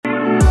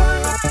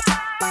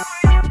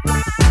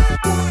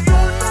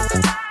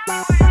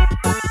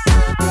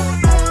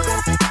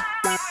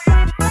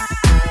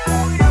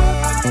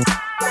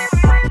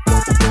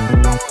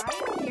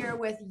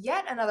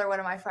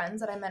of my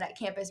friends that I met at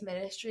campus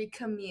ministry,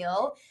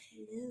 Camille.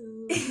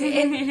 Hello.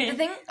 And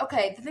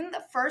the thing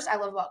that first I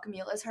love about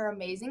Camille is her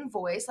amazing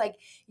voice. Like,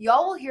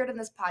 y'all will hear it in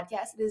this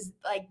podcast. It is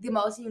like the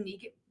most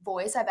unique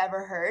voice I've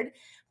ever heard.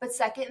 But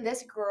second,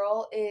 this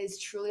girl is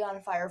truly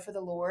on fire for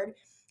the Lord.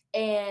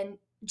 And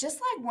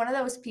just like one of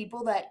those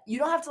people that you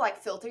don't have to like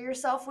filter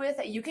yourself with,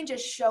 that you can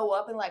just show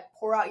up and like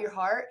pour out your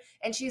heart,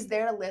 and she's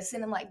there to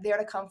listen and like there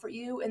to comfort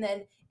you, and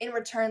then in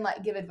return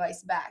like give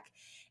advice back.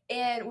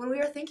 And when we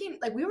were thinking,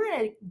 like, we were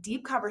in a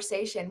deep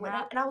conversation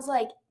and I was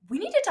like, we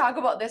need to talk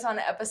about this on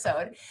an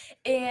episode.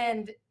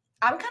 And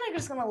I'm kind of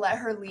just going to let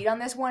her lead on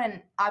this one,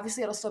 and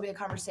obviously it'll still be a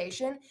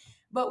conversation,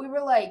 but we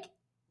were like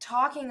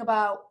talking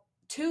about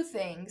two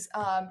things.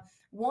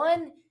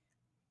 One,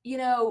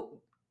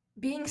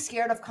 being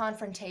scared of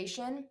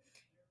confrontation,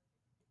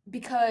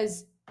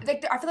 because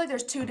like I feel like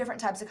there's two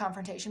different types of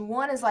confrontation.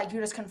 One is like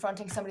you're just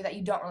confronting somebody that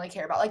you don't really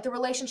care about, like the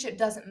relationship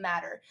doesn't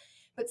matter.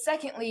 But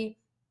secondly,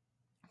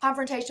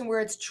 confrontation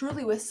where it's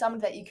truly with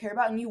somebody that you care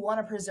about and you want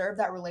to preserve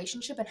that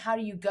relationship, and how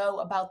do you go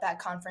about that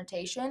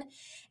confrontation.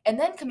 And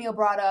then Camille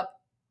brought up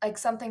like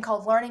something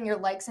called learning your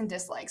likes and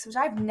dislikes, which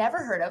I've never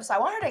heard of. So I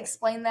want her to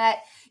explain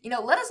that,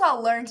 let us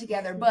all learn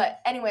together.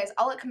 But anyways,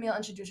 I'll let Camille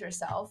introduce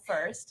herself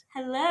first.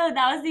 Hello,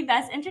 that was the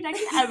best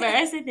introduction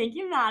ever. So thank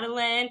you,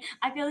 Madeline.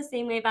 I feel the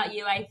same way about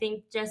you. I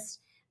think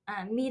just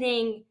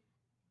meeting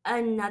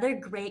another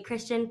great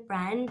Christian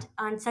friend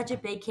on such a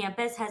big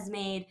campus has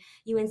made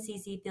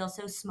UNCC feel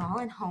so small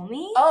and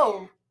homey.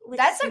 Oh,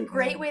 that's a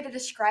great way to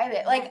describe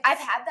it. Like, I've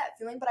had that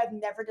feeling, but I've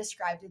never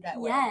described it that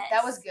way. Yes.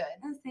 That was good.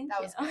 Oh, thank that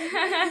you. Was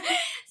good.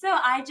 So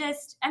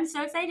I'm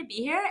so excited to be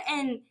here.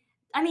 And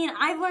I mean,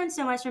 I've learned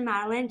so much from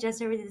Madeline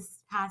just over this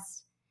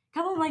past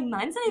couple of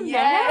months that I've known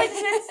her, which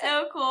is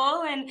so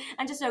cool. And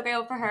I'm just so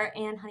grateful for her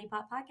and Honey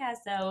Pot Podcast.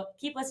 So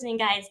keep listening,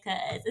 guys,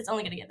 because it's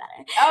only going to get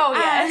better. Oh,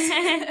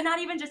 yes. Not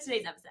even just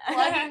today's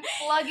episode.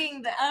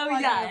 Plugging the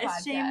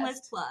yes,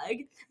 shameless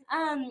plug.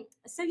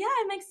 So yeah,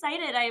 I'm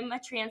excited. I'm a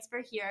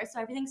transfer here, so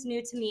everything's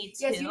new to me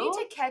too. Yes, you need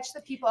to catch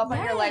the people up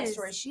on your life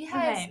story. She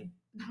has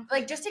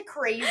like just a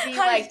crazy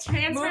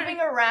moving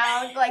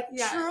around,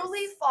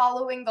 truly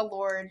following the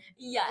Lord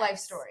life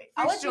story.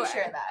 I'll let you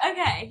share that.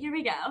 Okay, here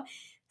we go.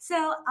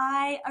 So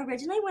I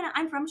originally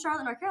I'm from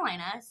Charlotte, North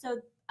Carolina.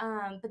 So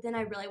but then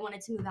I really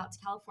wanted to move out to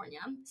California.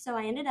 So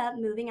I ended up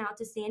moving out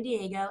to San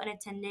Diego and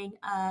attending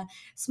a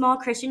small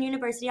Christian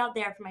university out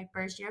there for my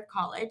first year of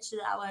college. So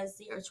that was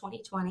the year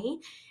 2020.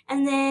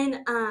 And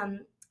then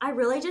I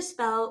really just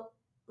felt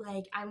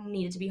like I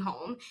needed to be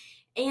home.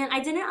 And I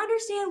didn't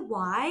understand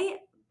why,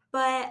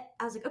 but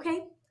I was like,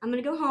 okay, I'm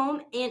going to go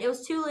home. And it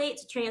was too late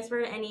to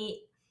transfer to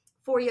any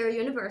four-year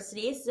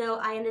university. So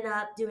I ended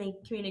up doing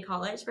community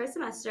college for a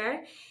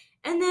semester.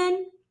 And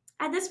then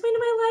at this point in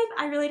my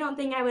life, I really don't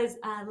think I was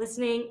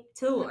listening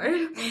to the Lord.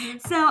 Mm-hmm.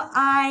 So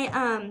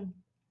I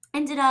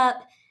ended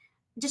up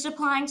just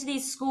applying to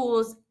these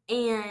schools,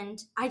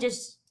 and I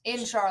just...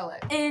 In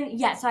Charlotte.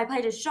 So I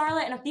applied to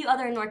Charlotte and a few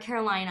other in North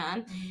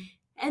Carolina. Mm-hmm.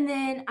 And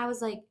then I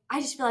was like,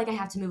 I just feel like I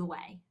have to move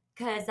away,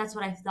 because that's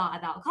what I thought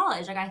about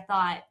college. Like, I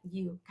thought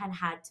you kind of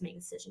had to make a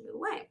decision to move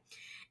away.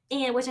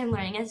 And which I'm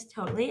learning is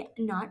totally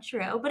not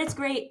true, but it's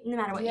great no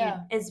matter what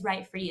is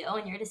right for you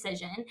and your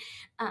decision.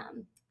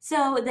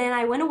 So then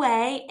I went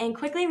away and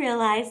quickly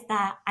realized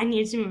that I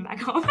needed to move back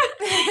home.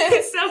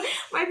 So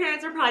my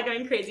parents are probably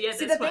going crazy at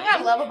this point. See, the thing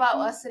I love about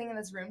us sitting in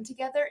this room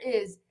together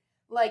is,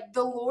 like,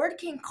 the Lord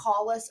can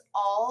call us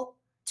all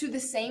to the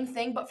same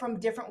thing, but from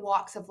different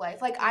walks of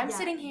life. Like, I'm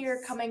sitting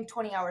here coming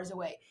 20 hours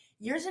away.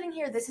 You're sitting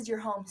here, this is your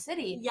home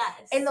city.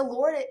 Yes. And the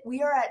Lord,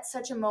 we are at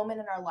such a moment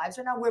in our lives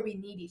right now where we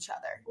need each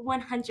other.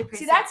 100%.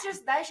 See, that's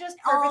just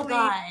perfectly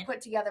put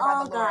together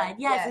by the Lord. God.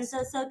 Yes,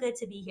 and so good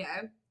to be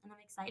here. And I'm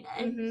excited.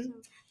 Mm-hmm.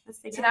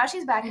 So now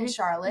she's back in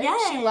Charlotte.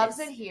 Yes. She loves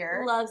it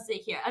here. Loves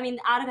it here. I mean,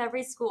 out of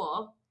every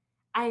school,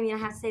 I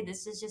have to say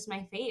this is just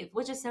my fave,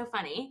 which is so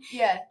funny.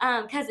 Yeah.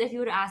 Because if you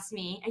would have asked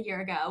me a year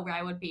ago where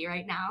I would be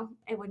right now,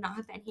 I would not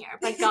have been here.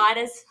 But God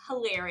is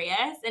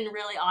hilarious and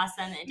really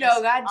awesome. And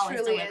God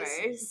truly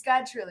is.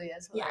 God truly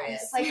is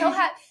hilarious. Yes. Like, he'll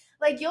have,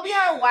 like, you'll be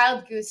on a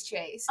wild goose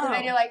chase, and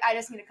then you're like, I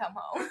just need to come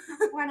home.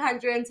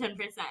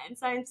 110%.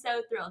 So I'm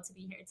so thrilled to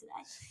be here today.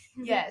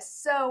 Yes.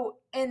 So,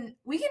 and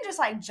we can just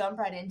jump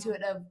right into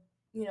it of,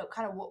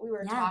 kind of what we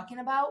were talking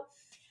about.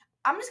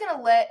 I'm just going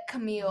to let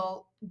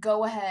Camille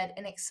go ahead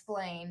and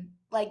explain,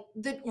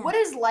 what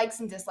is likes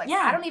and dislikes?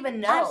 Yeah, I don't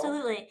even know.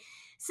 Absolutely.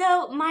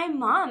 So my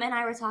mom and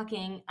I were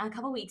talking a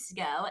couple weeks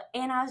ago,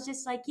 and I was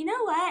just like, you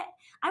know what?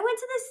 I went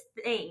to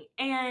this thing,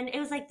 and it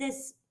was like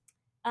this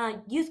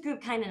youth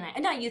group kind of night.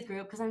 Not youth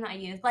group, because I'm not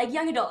youth. Like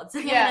young adults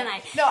kind of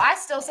night. No, I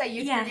still say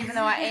youth group, even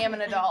though I am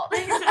an adult.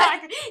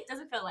 It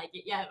doesn't feel like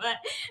it yet, but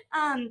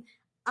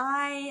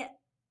I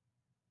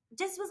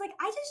just was like,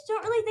 I just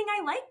don't really think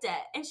I liked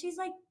it. And she's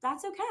like,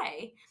 that's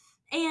okay.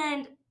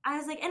 And I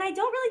was like, and I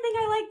don't really think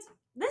I liked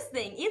this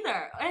thing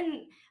either.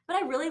 But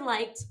I really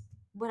liked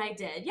what I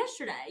did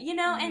yesterday,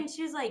 Mm-hmm. And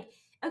she was like,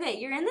 okay,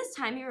 you're in this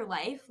time of your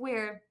life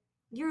where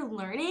you're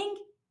learning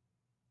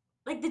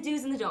like the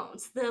do's and the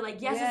don'ts, the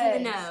like yeses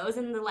and the Yes. nos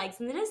and the likes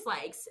and the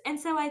dislikes. And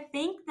so I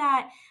think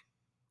that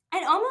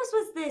it almost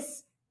was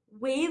this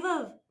wave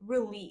of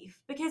relief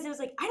because it was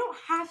like I don't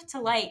have to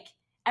like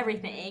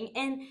everything.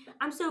 And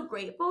I'm so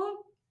grateful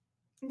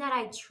that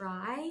I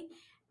try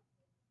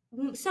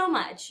so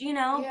much, but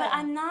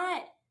Yeah.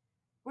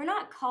 we're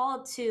not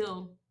called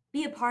to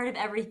be a part of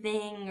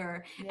everything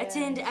or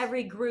attend Yes.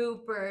 every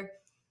group or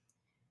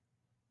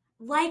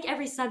like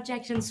every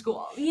subject in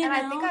school, And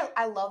I think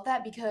I love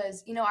that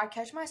because, I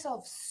catch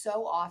myself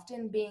so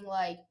often being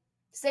like,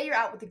 say you're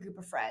out with a group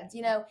of friends,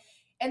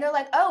 and they're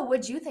like, oh,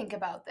 what'd you think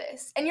about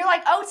this? And you're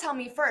like, oh, tell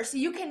me first. So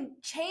you can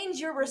change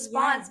your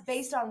response Yes.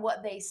 based on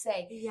what they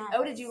say. Yes.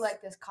 Oh, did you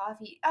like this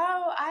coffee?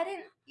 Oh, I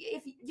didn't.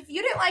 If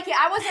you didn't like it,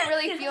 I wasn't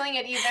really feeling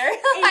it either.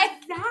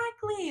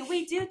 Exactly.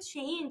 We do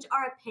change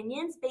our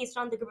opinions based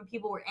on the group of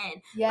people we're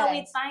in. Yes. But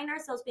we find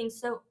ourselves being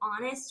so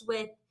honest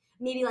with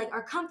maybe like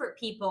our comfort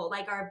people,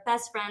 like our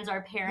best friends,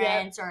 our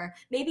parents, or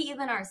maybe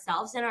even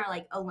ourselves in our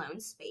like alone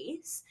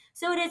space.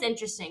 So it is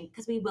interesting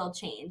because we will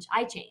change.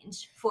 I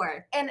change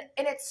for and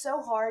it's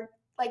so hard.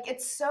 Like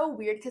it's so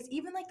weird because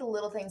even like the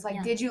little things, like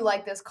Yeah. did you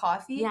like this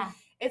coffee? Yeah.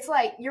 It's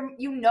like you're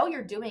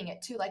doing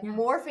it too, like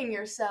morphing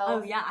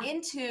yourself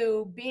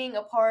into being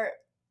a part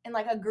and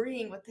like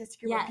agreeing with this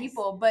group of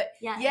people. But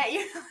and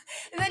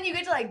then you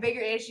get to like bigger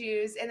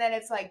issues, and then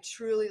it's like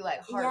truly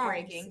like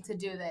heartbreaking to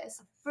do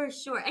this. For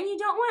sure. And you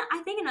don't want, I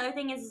think another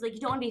thing is like you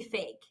don't want to be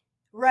fake.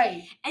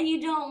 Right. And you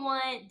don't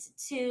want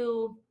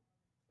to,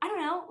 I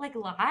don't know, like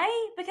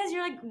lie because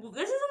you're like,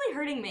 this is only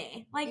hurting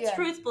me, like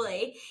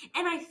truthfully.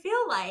 And I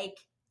feel like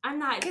I'm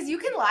not. Because you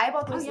can lie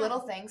about those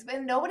little things,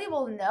 but nobody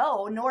will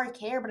know nor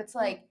care. But it's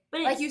like,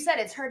 like you said,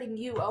 it's hurting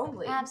you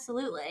only.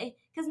 Absolutely.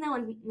 Because no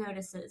one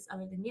notices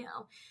other than you.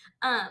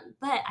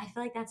 But I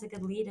feel like that's a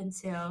good lead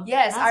into.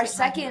 Yes, our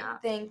second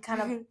thing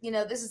kind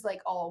of, this is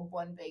like all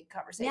one big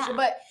conversation.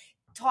 But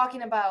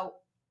talking about,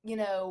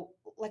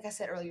 like I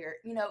said earlier,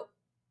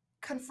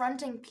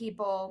 confronting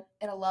people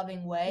in a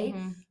loving way,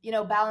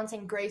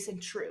 balancing grace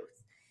and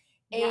truth.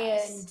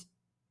 And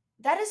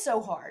that is so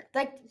hard.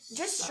 Like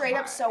just so straight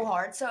up so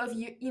hard. So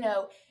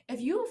if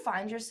you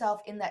find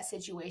yourself in that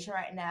situation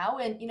right now,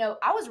 and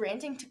I was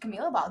ranting to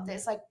Camille about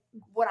this, like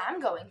what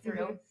I'm going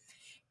through,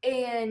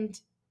 and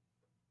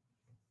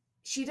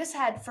she just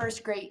had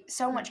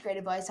so much great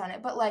advice on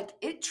it. But like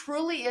it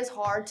truly is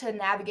hard to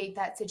navigate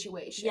that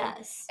situation.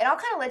 Yes. And I'll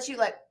kind of let you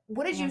like,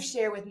 what did you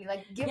share with me?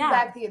 Like give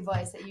back the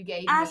advice that you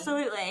gave me.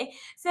 Absolutely.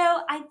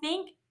 So I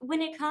think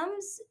when it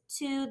comes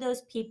to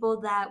those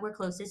people that we're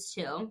closest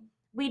to,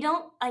 we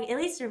don't, like, at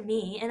least for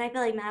me, and I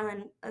feel like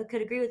Madeline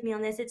could agree with me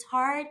on this, it's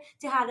hard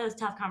to have those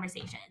tough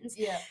conversations.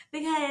 Yeah.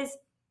 Because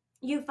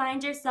you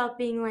find yourself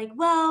being like,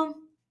 well,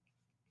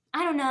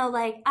 I don't know,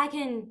 like,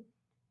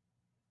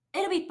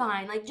 it'll be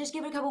fine. Like, just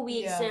give it a couple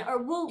weeks, or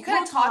you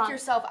kind of talk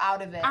yourself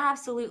out of it.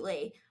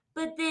 Absolutely.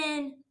 But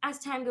then as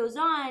time goes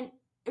on,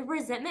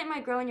 resentment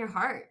might grow in your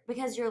heart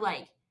because you're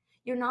like,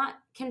 you're not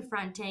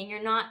confronting,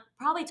 you're not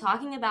probably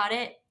talking about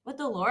it with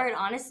the Lord,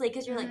 honestly,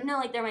 because you're like, no,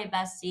 like, they're my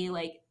bestie,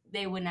 like,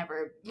 they would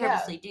never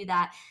purposely do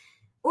that.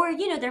 Or,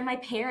 they're my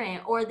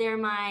parent, or they're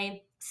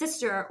my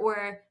sister,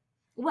 or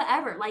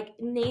whatever. Like,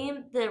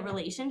 name the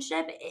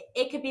relationship.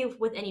 It could be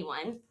with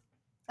anyone.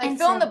 Like,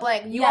 fill in the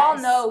blank. You all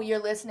know you're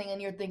listening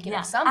and you're thinking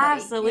of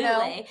somebody.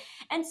 Absolutely.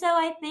 And so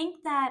I think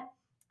that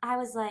I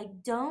was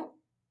like, don't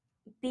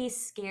be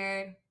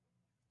scared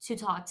to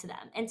talk to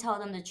them and tell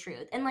them the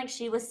truth. And like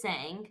she was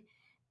saying,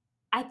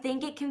 I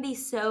think it can be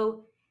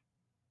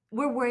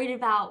we're worried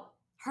about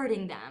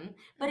hurting them,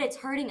 but it's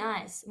hurting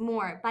us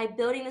more by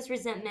building this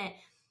resentment,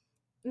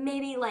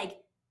 maybe like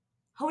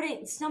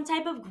holding some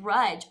type of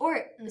grudge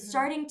or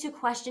starting to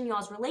question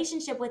y'all's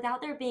relationship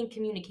without there being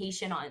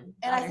communication on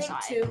the other side. And I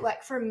think too,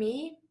 like for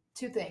me,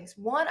 two things.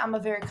 One, I'm a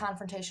very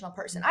confrontational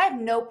person. I have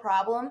no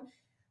problem,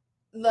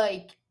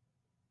 like,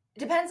 it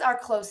depends our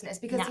closeness,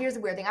 because here's the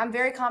weird thing. I'm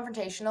very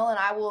confrontational and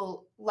I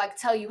will like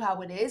tell you how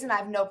it is, and I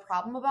have no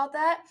problem about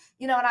that.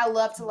 And I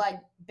love to like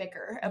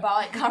bicker about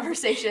like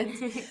conversations.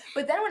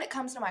 But then when it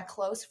comes to my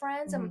close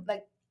friends and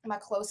like my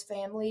close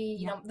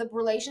family, the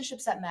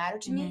relationships that matter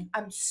to me,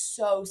 I'm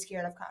so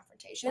scared of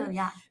confrontation. Oh,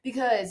 yeah.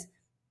 Because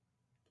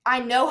I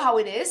know how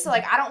it is. So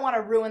like I don't want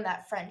to ruin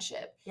that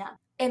friendship. Yeah.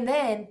 And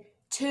then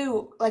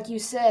two, like you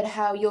said,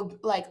 how you'll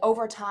like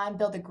over time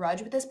build a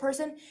grudge with this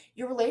person,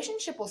 your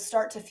relationship will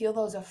start to feel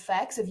those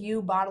effects of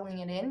you bottling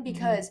it in,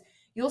 because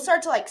you'll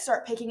start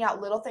picking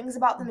out little things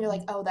about them. You're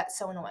like, oh, that's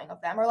so annoying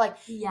of them. Or like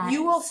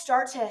you will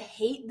start to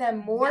hate them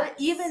more,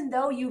 even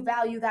though you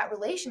value that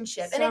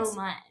relationship. So and it's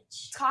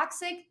much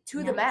toxic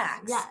to the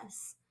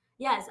max.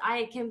 Yes,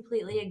 I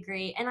completely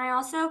agree. And I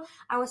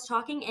was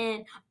talking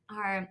in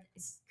our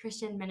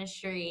Christian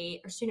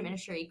ministry or student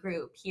ministry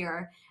group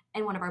here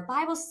in one of our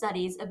Bible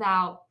studies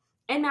about,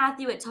 in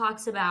Matthew, it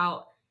talks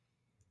about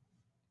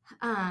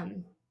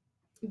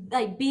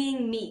like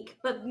being meek,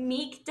 but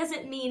meek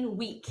doesn't mean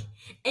weak.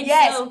 And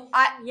yes, so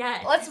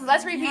yes,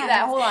 let's repeat yes.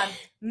 that. Hold on.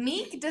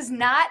 Meek does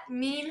not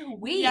mean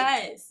weak.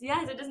 Yes,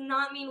 it does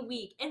not mean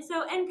weak. And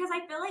so, and because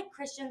I feel like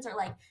Christians are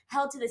like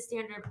held to the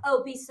standard of,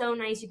 oh, be so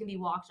nice you can be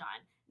walked on.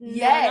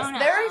 Yes, No.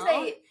 there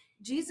is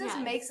Jesus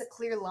Yes. makes a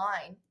clear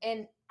line.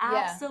 And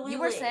absolutely. you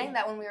were saying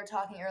that when we were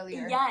talking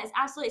earlier. Yes,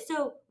 absolutely.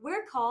 So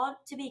we're called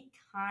to be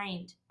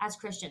kind as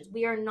Christians.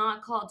 We are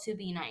not called to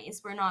be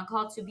nice. We're not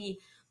called to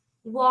be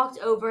walked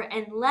over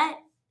and let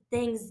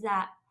things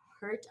that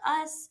hurt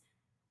us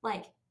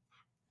like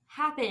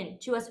happen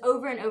to us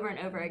over and over and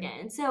over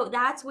again. So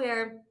that's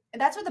where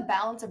the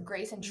balance of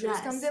grace and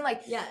truth comes in.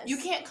 Like, you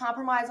can't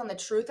compromise on the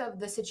truth of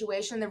the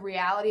situation, the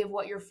reality of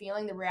what you're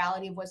feeling, the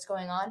reality of what's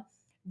going on,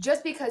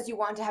 just because you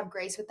want to have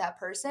grace with that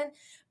person.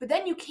 But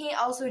then you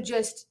can't also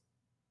just,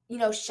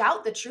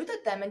 shout the truth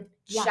at them and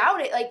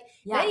shout it. Like,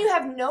 then you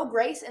have no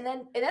grace, and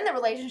then the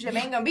relationship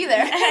ain't gonna be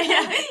there.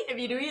 If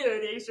you do either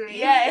of these things.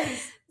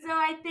 Yes. So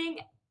I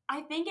think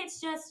it's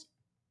just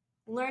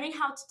learning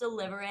how to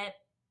deliver it,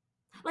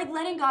 like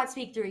letting God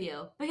speak through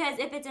you. Because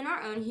if it's in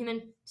our own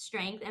human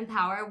strength and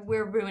power,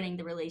 we're ruining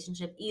the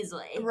relationship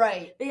easily.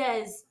 Right.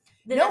 Because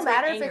no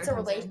matter if it's a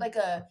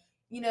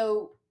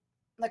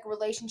like a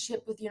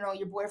relationship with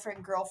your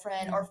boyfriend,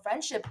 girlfriend, or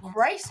friendship,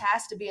 Christ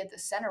has to be at the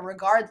center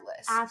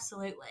regardless.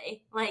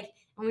 Absolutely. Like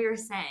we were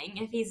saying,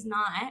 if he's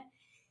not,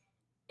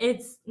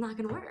 it's not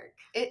gonna work.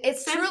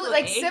 It's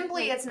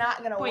simply it's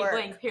not gonna point work.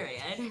 Blank,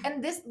 period.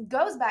 And this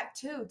goes back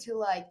to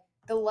like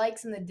the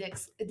likes and the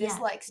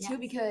dislikes too,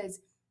 because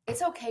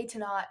it's okay to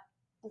not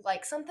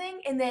like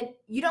something, and then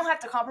you don't have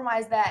to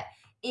compromise that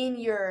in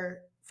your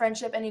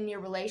friendship and in your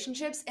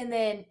relationships, and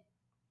then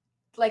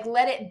like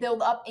let it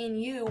build up in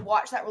you,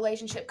 watch that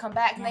relationship come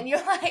back, and then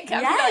you're like,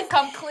 I'm gonna like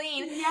come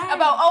clean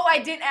about, oh, I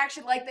didn't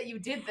actually like that you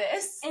did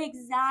this.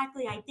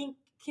 Exactly. I think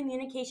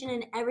communication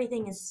and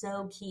everything is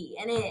so key,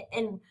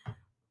 and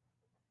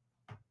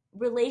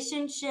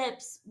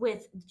relationships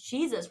with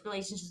Jesus,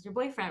 relationships with your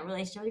boyfriend,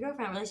 relationship with your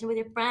girlfriend, relationship with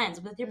your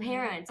friends, with your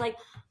parents, like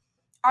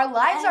our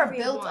lives are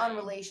built on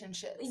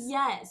relationships.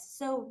 Yes.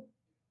 So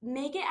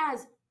make it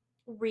as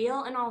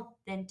real and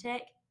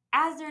authentic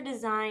as they're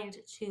designed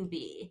to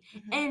be.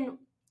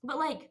 But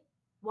like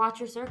watch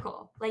your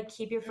circle. Like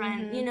keep your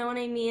friend, you know what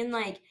I mean?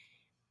 Like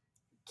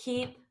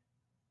keep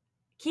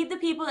the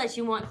people that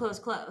you want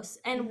close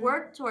and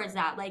work towards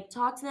that. Like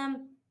talk to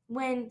them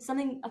when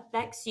something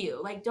affects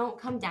you. Like don't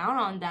come down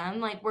on them.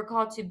 Like we're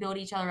called to build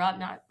each other up,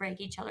 not break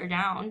each other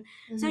down.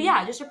 So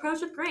yeah, just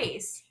approach with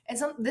grace. And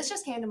so this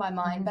just came to my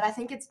mind, but I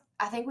think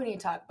we need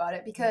to talk about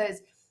it,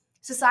 because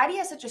society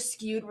has such a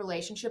skewed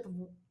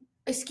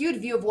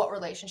view of what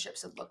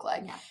relationships would look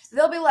like.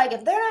 They'll be like,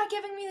 if they're not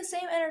giving me the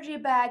same energy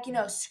back,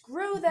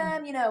 screw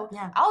them,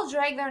 I'll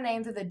drag their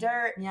name through the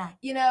dirt.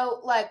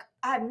 Like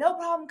I have no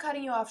problem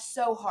cutting you off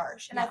so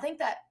harsh. And I think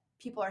that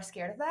people are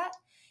scared of that.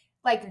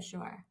 Like, for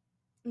sure.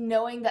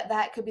 Knowing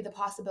that could be the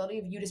possibility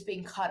of you just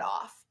being cut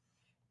off.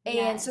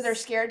 And so they're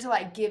scared to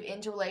like give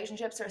into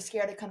relationships. They're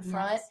scared to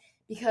confront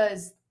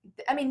because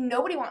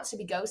nobody wants to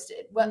be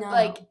ghosted, but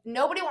like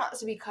nobody wants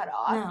to be cut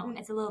off. No,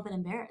 it's a little bit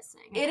embarrassing.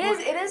 It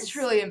is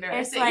truly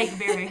embarrassing. It's like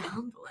very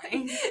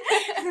humbling.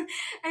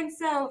 And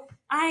so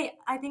I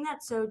think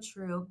that's so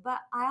true. But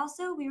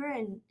we were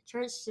in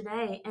church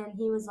today, and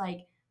he was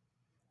like,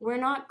 we're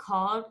not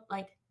called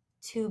like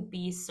to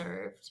be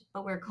served,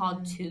 but we're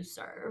called to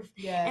serve.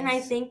 Yes. And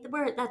I think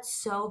that's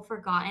so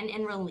forgotten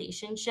in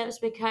relationships,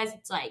 because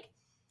it's like,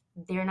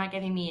 they're not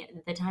giving me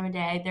the time of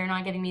day. They're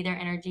not giving me their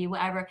energy,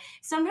 whatever.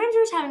 Sometimes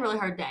you're just having a really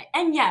hard day.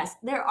 And yes,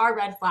 there are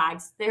red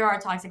flags. There are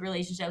toxic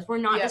relationships. We're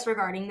not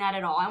disregarding that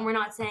at all. And we're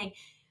not saying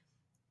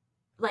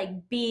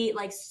like be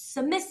like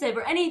submissive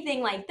or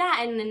anything like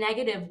that in a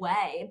negative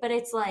way. But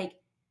it's like,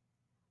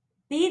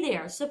 be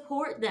there,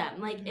 support them.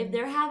 Like if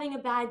they're having a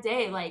bad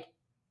day, like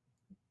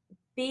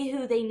be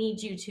who they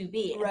need you to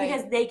be. Right.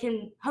 Because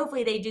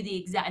hopefully they do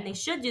and they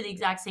should do the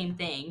exact same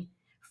thing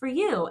for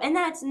you. And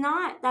that's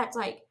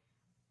like,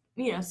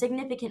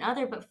 significant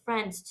other, but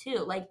friends too.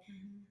 Like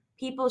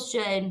people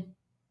should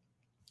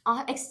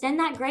extend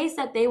that grace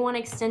that they want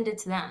extended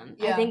to them.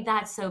 I think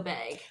that's so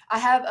big. I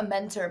have a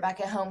mentor back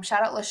at home.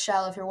 Shout out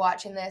Lachelle if you're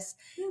watching this.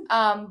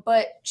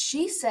 But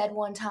she said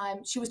one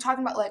time, she was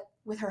talking about like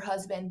with her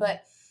husband,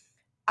 but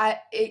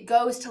it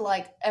goes to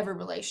like every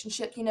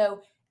relationship.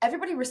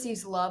 Everybody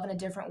receives love in a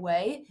different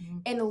way,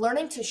 and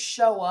learning to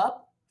show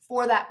up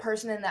for that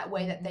person in that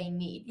way that they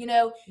need,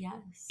 Yes.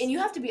 And you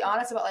have to be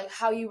honest about like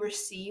how you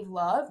receive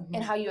love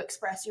and how you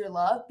express your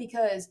love,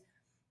 because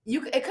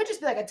it could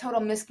just be like a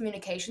total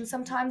miscommunication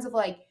sometimes of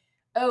like,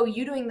 oh,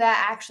 you doing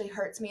that actually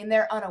hurts me, and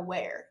they're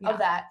unaware of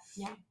that.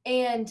 Yeah.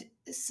 And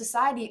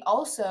society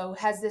also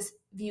has this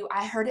view.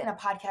 I heard it in a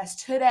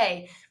podcast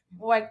today,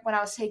 like when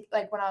I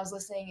was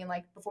listening and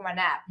like before my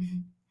nap,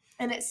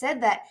 and it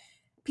said that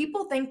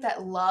people think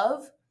that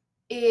love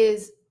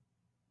is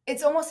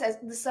it's almost as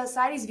the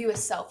society's view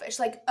is selfish.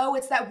 Like, oh,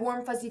 it's that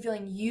warm, fuzzy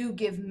feeling you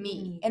give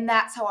me. And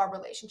that's how our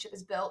relationship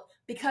is built.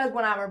 Because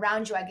when I'm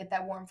around you, I get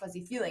that warm,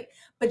 fuzzy feeling.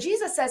 But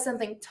Jesus says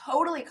something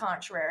totally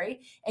contrary.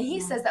 And he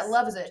says that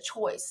love is a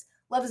choice.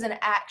 Love is an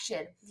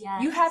action.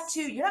 Yes.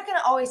 You're not going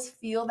to always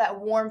feel that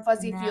warm,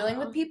 fuzzy feeling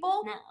with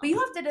people. No. But you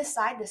have to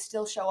decide to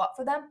still show up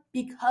for them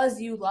because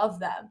you love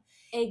them.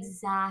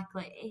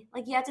 Exactly.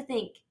 Like, you have to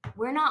think,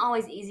 we're not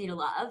always easy to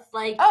love.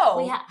 Like,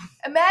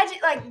 imagine,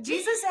 like,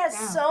 Jesus has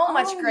so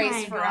much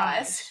grace for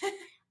us.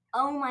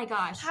 Oh my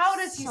gosh. How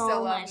does he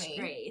still love me? So much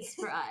grace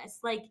for us.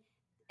 Like,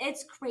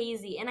 it's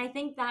crazy. And I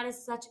think that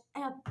is such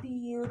a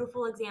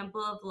beautiful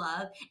example of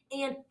love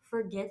and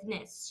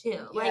forgiveness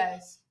too. Yes.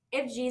 Like,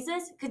 if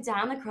Jesus could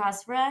die on the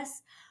cross for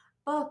us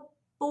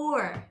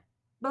before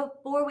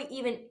we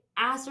even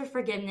asked for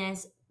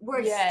forgiveness, we're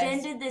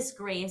extended this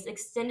grace,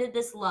 extended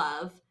this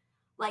love,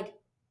 like,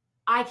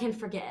 I can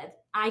forgive,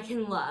 I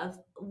can love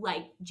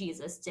like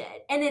Jesus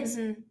did. And it's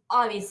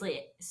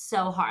obviously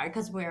so hard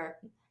because we're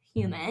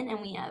human and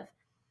we have,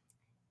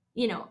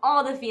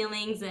 all the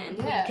feelings, and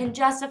we can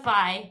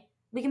justify,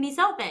 we can be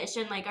selfish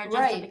and like our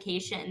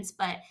justifications.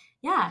 But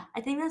yeah,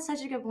 I think that's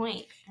such a good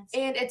point.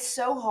 And it's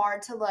so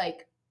hard to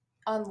like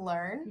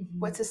unlearn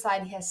what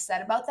society has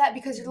said about that,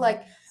 because you're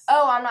like,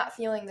 oh, I'm not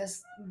feeling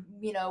this,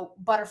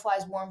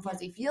 butterflies, warm,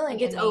 fuzzy feeling.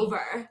 Like, it's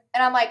over.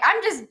 And I'm like,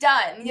 I'm just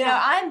done.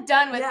 I'm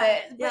done with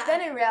it. But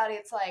then in reality,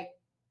 it's like,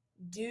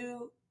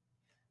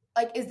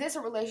 is this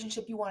a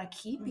relationship you want to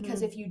keep?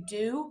 Because if you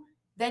do,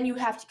 then you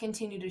have to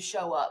continue to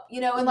show up,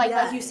 and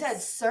like you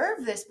said,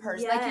 serve this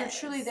person. Like, you're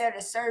truly there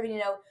to serve,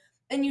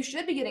 and you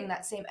should be getting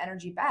that same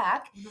energy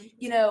back.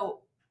 100%.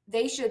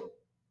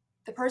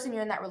 The person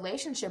you're in that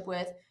relationship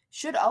with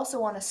should also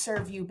want to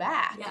serve you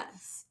back.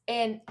 Yes.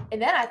 And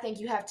then I think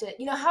you have to,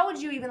 how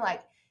would you even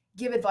like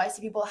give advice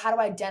to people how to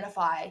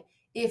identify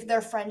if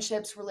their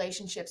friendships,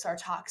 relationships are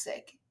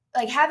toxic?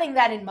 Like, having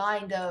that in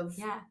mind of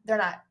they're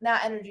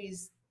not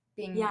energies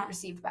being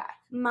received back.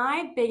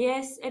 My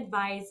biggest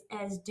advice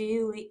is, do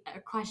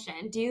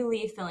you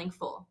leave feeling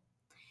full?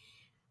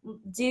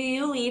 Do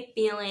you leave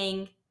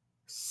feeling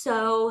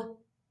so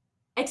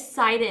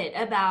excited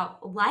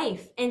about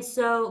life? And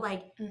so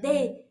like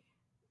they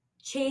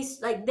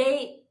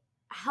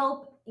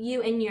help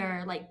you in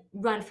your like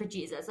run for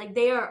Jesus. Like,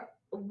 they are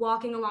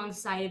walking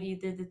alongside of you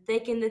through the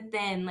thick and the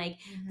thin, like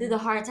through the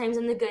hard times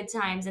and the good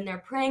times, and they're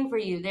praying for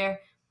you.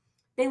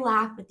 They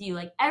laugh with you,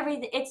 like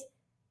everything. It's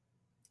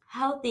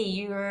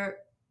healthy.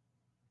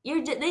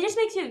 They just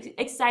make you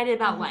excited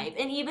about life.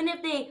 And even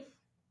if they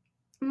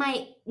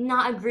might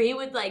not agree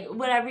with like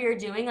whatever you're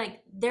doing,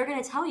 like, they're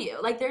gonna tell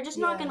you. Like, they're just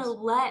not gonna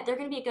they're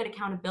gonna be good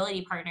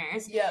accountability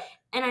partners. Yep.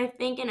 And I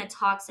think in a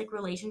toxic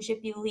relationship,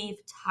 you leave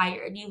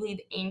tired, you leave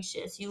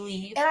anxious, you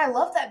leave. And I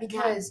love that,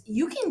 because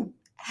you can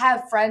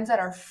have friends that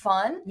are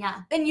fun.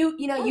 Yeah. And you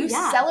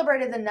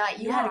celebrated the night,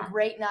 you had a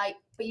great night,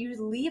 but you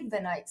leave the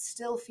night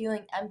still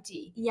feeling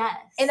empty. Yes.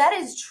 And that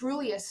is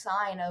truly a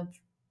sign of,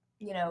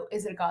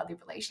 is it a godly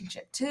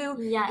relationship too?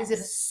 Yes. Is it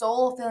a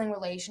soul-filling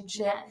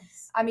relationship?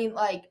 Yes. I mean,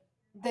 like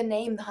the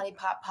name, the Honey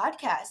Pot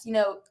Podcast,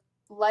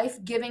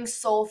 life-giving,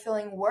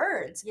 soul-filling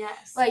words.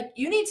 Yes. Like,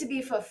 you need to be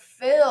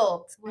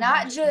fulfilled, 100%.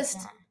 Not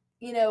just,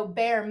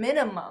 bare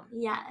minimum.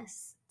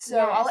 Yes. So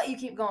I'll let you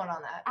keep going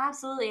on that.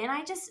 Absolutely. And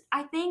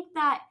I think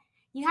that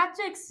you have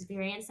to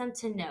experience them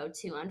to know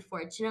too,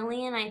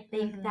 unfortunately. And I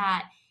think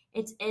that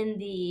it's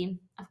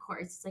of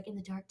course, it's like in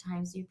the dark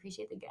times, you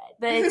appreciate the good.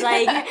 But it's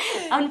like,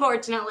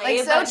 unfortunately.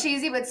 Like, so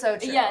cheesy, but so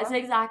true. Yes,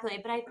 exactly.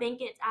 But I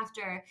think it's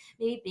after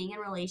maybe being in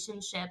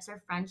relationships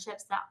or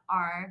friendships that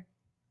are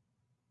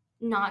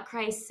not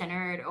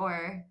Christ-centered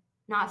or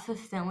not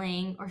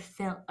fulfilling or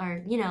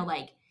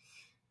like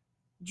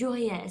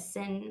joyous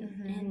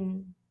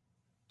and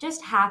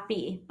just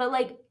happy, but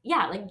like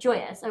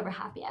joyous over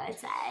happy, I would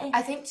say.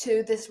 I think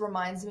too, this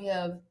reminds me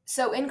of,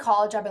 so in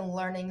college I've been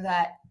learning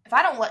that if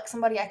I don't like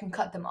somebody, I can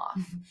cut them off.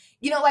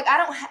 Like, I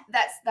don't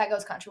that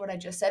goes contrary what I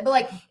just said, but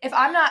like, if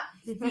I'm not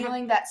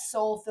feeling that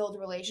soul-filled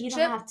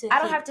relationship, I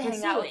don't have to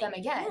hang out with them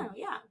again.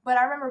 Yeah. But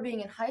I remember being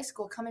in high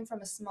school, coming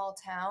from a small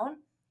town,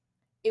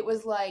 it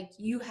was like,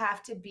 you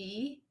have to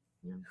be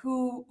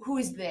who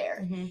is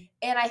there.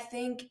 And I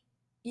think,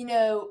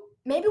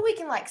 maybe we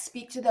can like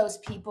speak to those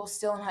people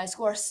still in high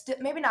school, or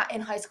maybe not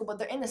in high school, but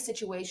they're in a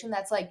situation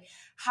that's like,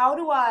 how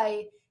do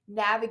I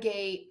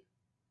navigate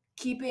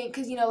keeping,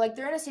 because like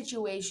they're in a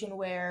situation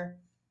where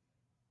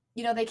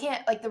they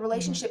can't, like, the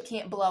relationship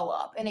can't blow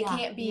up, and it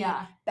can't be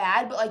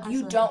bad, but like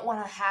Absolutely. You don't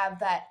want to have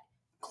that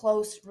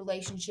close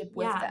relationship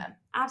with them.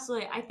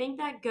 Absolutely. I think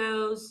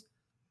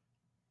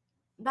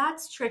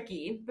that's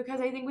tricky,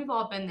 because I think we've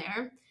all been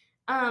there.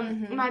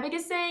 My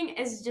biggest thing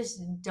is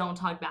just don't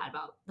talk bad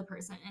about the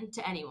person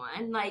to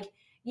anyone. Like,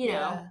 you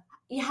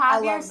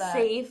have your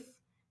safe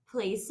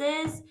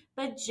places,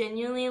 but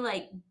genuinely,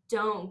 like,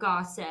 don't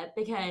gossip,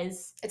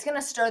 because it's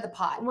gonna stir the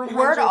pot. 100%.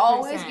 Word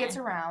always gets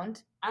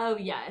around. Oh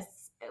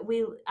yes,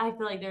 I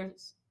feel like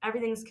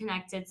everything's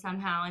connected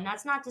somehow, and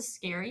that's not to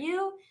scare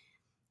you,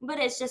 but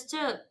it's just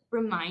to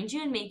remind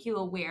you and make you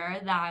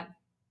aware that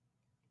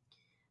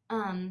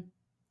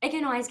it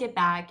can always get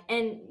back,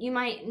 and you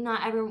might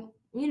not ever,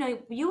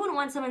 you wouldn't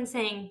want someone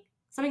saying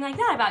something like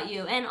that about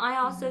you. And I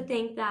also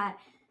think that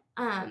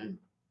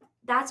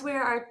that's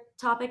where our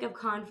topic of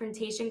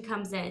confrontation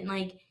comes in.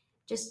 Like,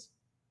 just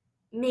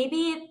maybe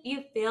if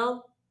you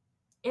feel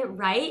it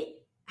right,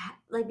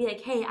 like, be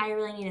like, hey, I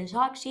really need to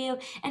talk to you,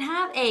 and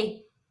have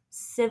a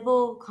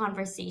civil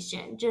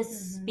conversation.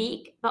 Just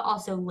speak, but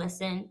also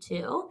listen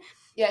too.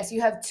 Yes,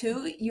 you have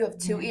two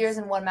ears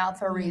and one mouth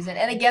for a reason.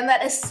 And again,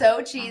 that is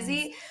so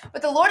cheesy,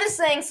 but the Lord is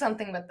saying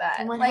something with that.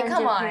 100%. Like,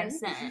 come on.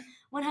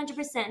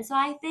 100%. So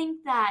I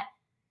think that,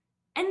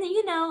 and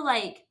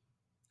like,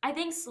 I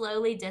think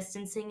slowly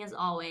distancing is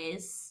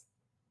always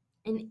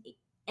an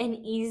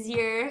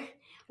easier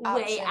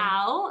way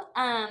out,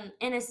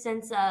 in a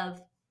sense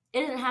of,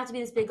 it doesn't have to be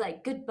this big,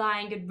 like, goodbye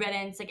and good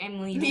riddance, like, I'm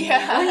leaving you,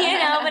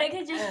 but it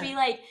could just be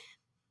like,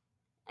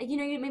 you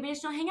maybe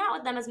just don't hang out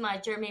with them as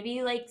much, or maybe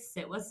you, like,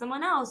 sit with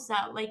someone else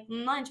at, like,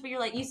 lunch, but you're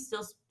like, you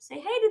still say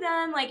hey to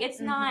them. Like,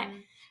 it's not,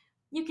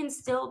 you can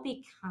still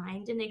be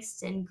kind and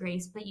extend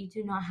grace, but you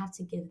do not have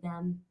to give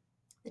them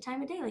the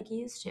time of day like you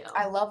used to.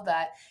 I love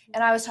that.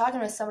 And I was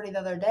talking with somebody the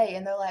other day,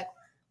 and they're like,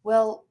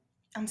 well,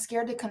 I'm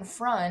scared to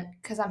confront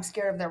because I'm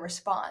scared of their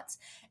response.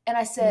 And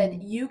I said,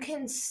 you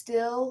can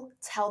still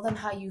tell them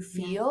how you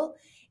feel.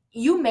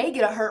 You may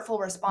get a hurtful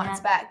response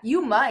back.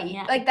 You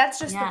might. Like, that's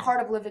just the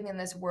part of living in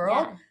this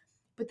world.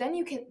 But then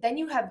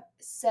you have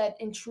said,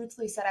 and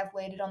truthfully said, I've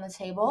laid it on the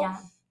table.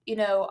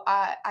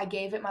 I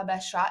gave it my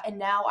best shot, and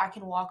now I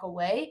can walk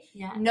away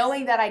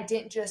knowing that I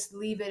didn't just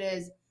leave it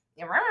as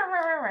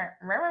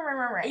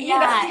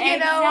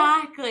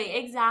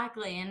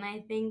exactly. And I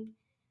think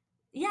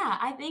you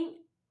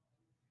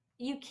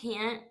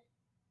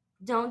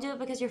don't do it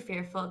because you're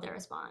fearful of their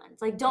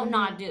response. Like, don't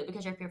not do it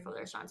because you're fearful of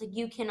their response. Like,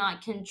 you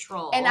cannot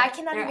control. And I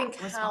cannot even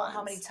count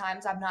how many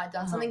times I've not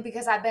done something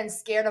because I've been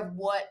scared of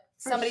what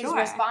somebody's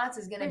response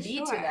is going to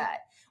be to that,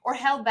 or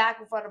held back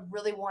with what I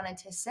really wanted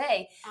to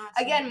say.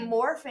 Absolutely. Again,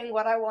 morphing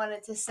what I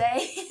wanted to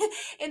say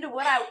into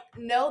what I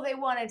know they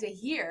wanted to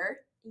hear.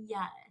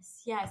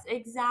 Yes,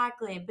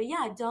 exactly. But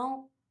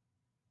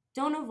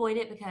don't avoid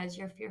it because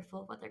you're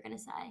fearful of what they're going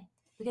to say,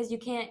 because you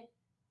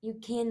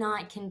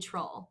cannot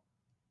control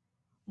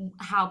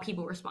how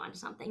people respond to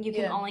something. You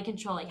can only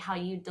control, like, how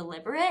you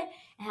deliver it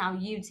and how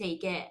you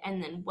take it,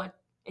 and then what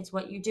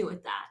you do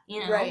with that,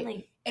 right.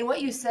 Like, and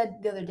what you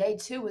said the other day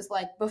too was,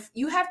 like,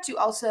 you have to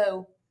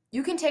also,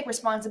 you can take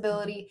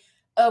responsibility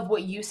of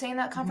what you say in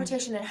that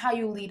confrontation and how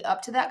you lead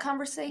up to that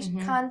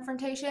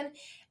confrontation,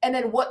 and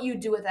then what you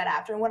do with that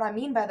after. And what I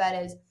mean by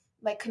that is,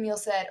 like Camille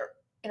said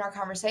in our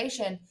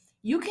conversation,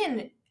 you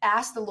can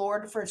ask the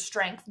Lord for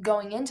strength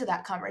going into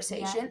that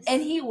conversation,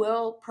 and He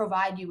will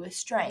provide you with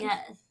strength.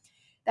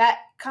 That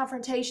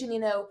confrontation,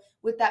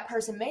 with that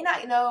person may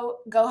not,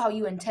 go how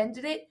you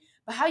intended it,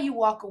 but how you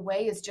walk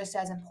away is just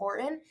as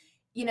important.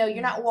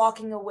 You're not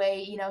walking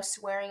away,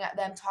 swearing at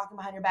them, talking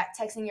behind your back,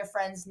 texting your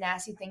friends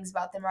nasty things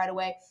about them right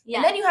away.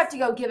 And then you have to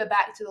go give it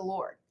back to the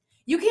Lord.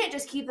 You can't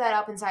just keep that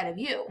up inside of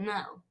you.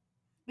 No.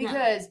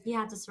 Because you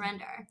have to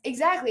surrender.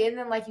 Exactly. And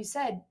then, like you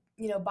said,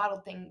 bottle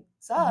things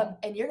up,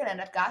 and you're going to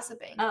end up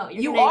gossiping. Oh,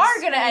 you are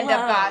going to end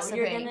up gossiping.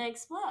 You're going to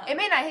explode. It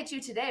may not hit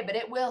you today, but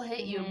it will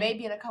hit you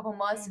maybe in a couple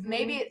months.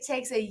 Maybe it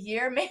takes a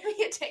year. Maybe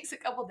it takes a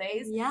couple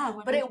days. Yeah,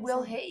 100%. But it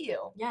will hit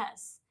you.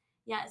 Yes,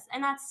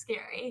 and that's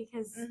scary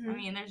because,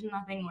 there's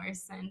nothing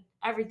worse than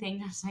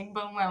everything just, like,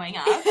 blowing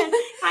up and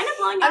kind of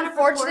blowing out of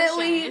proportion.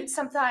 Unfortunately,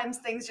 sometimes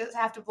things just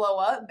have to blow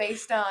up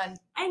based on...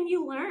 And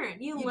you learn.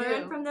 You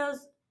learn from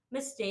those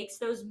mistakes,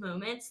 those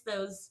moments,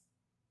 those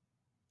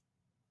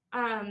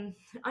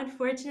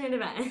unfortunate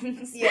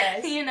events.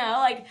 Yes.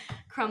 Like,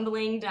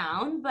 crumbling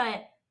down.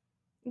 But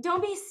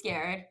don't be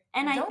scared.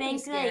 And I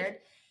think,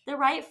 like, the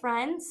right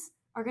friends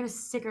are going to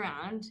stick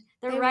around.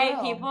 The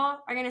right people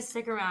are going to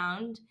stick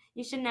around.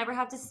 You should never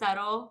have to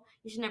settle.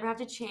 You should never have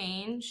to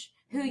change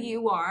who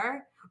you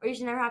are. Or you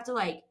should never have to,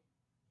 like,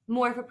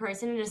 morph a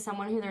person into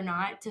someone who they're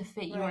not to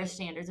fit your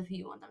standards of who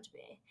you want them to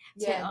be.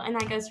 Too. And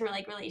that goes for,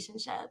 like,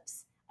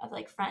 relationships of,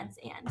 like, friends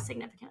and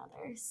significant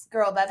others.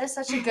 Girl, that is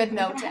such a good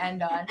note to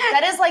end on.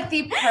 That is, like,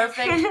 the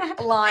perfect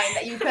line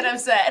that you could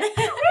have said.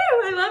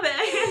 I love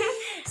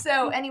it.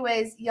 So,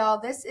 anyways, y'all,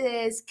 this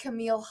is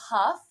Camille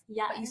Huff.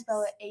 Yes. But you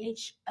spell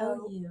it Hough.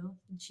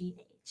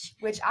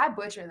 Which I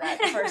butchered that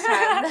the first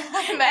time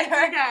that I met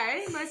her.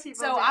 Okay. Most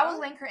people do. I will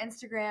link her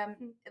Instagram,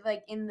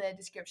 like, in the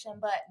description.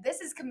 But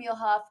this is Camille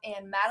Huff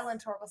and Madeline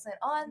Torkelson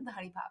on the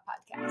Honey Pot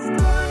Podcast.